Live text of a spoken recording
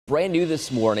Brand new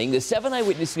this morning, the 7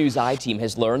 Eyewitness News I-Team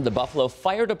has learned the Buffalo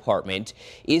Fire Department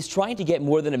is trying to get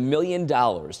more than $1 million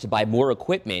to buy more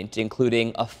equipment,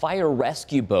 including a fire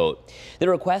rescue boat. The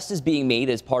request is being made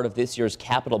as part of this year's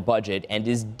capital budget and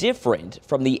is different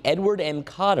from the Edward M.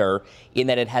 Cotter in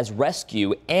that it has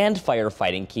rescue and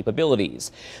firefighting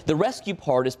capabilities. The rescue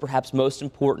part is perhaps most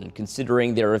important,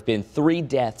 considering there have been 3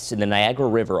 deaths in the Niagara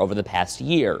River over the past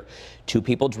year. 2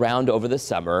 people drowned over the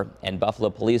summer, and Buffalo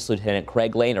Police Lieutenant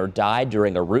Craig Lehner died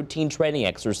during a routine training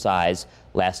exercise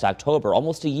last October,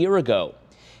 almost a year ago.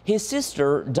 His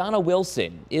sister, Donna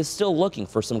Wilson, is still looking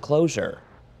for some closure.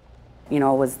 You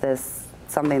know, was this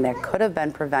something that could have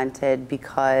been prevented?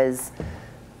 Because,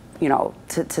 you know,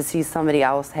 to see somebody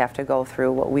else have to go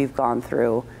through what we've gone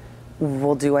through,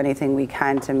 we'll do anything we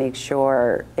can to make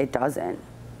sure it doesn't.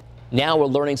 Now we're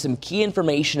learning some key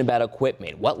information about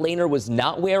equipment, what Lehner was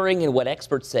not wearing and what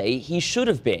experts say he should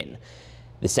have been.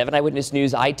 The 7 Eyewitness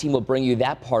News I-Team will bring you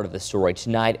that part of the story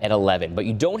tonight at 11. But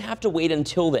you don't have to wait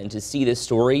until then to see this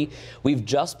story. We've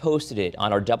just posted it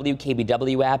on our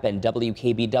WKBW app and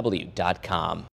WKBW.com.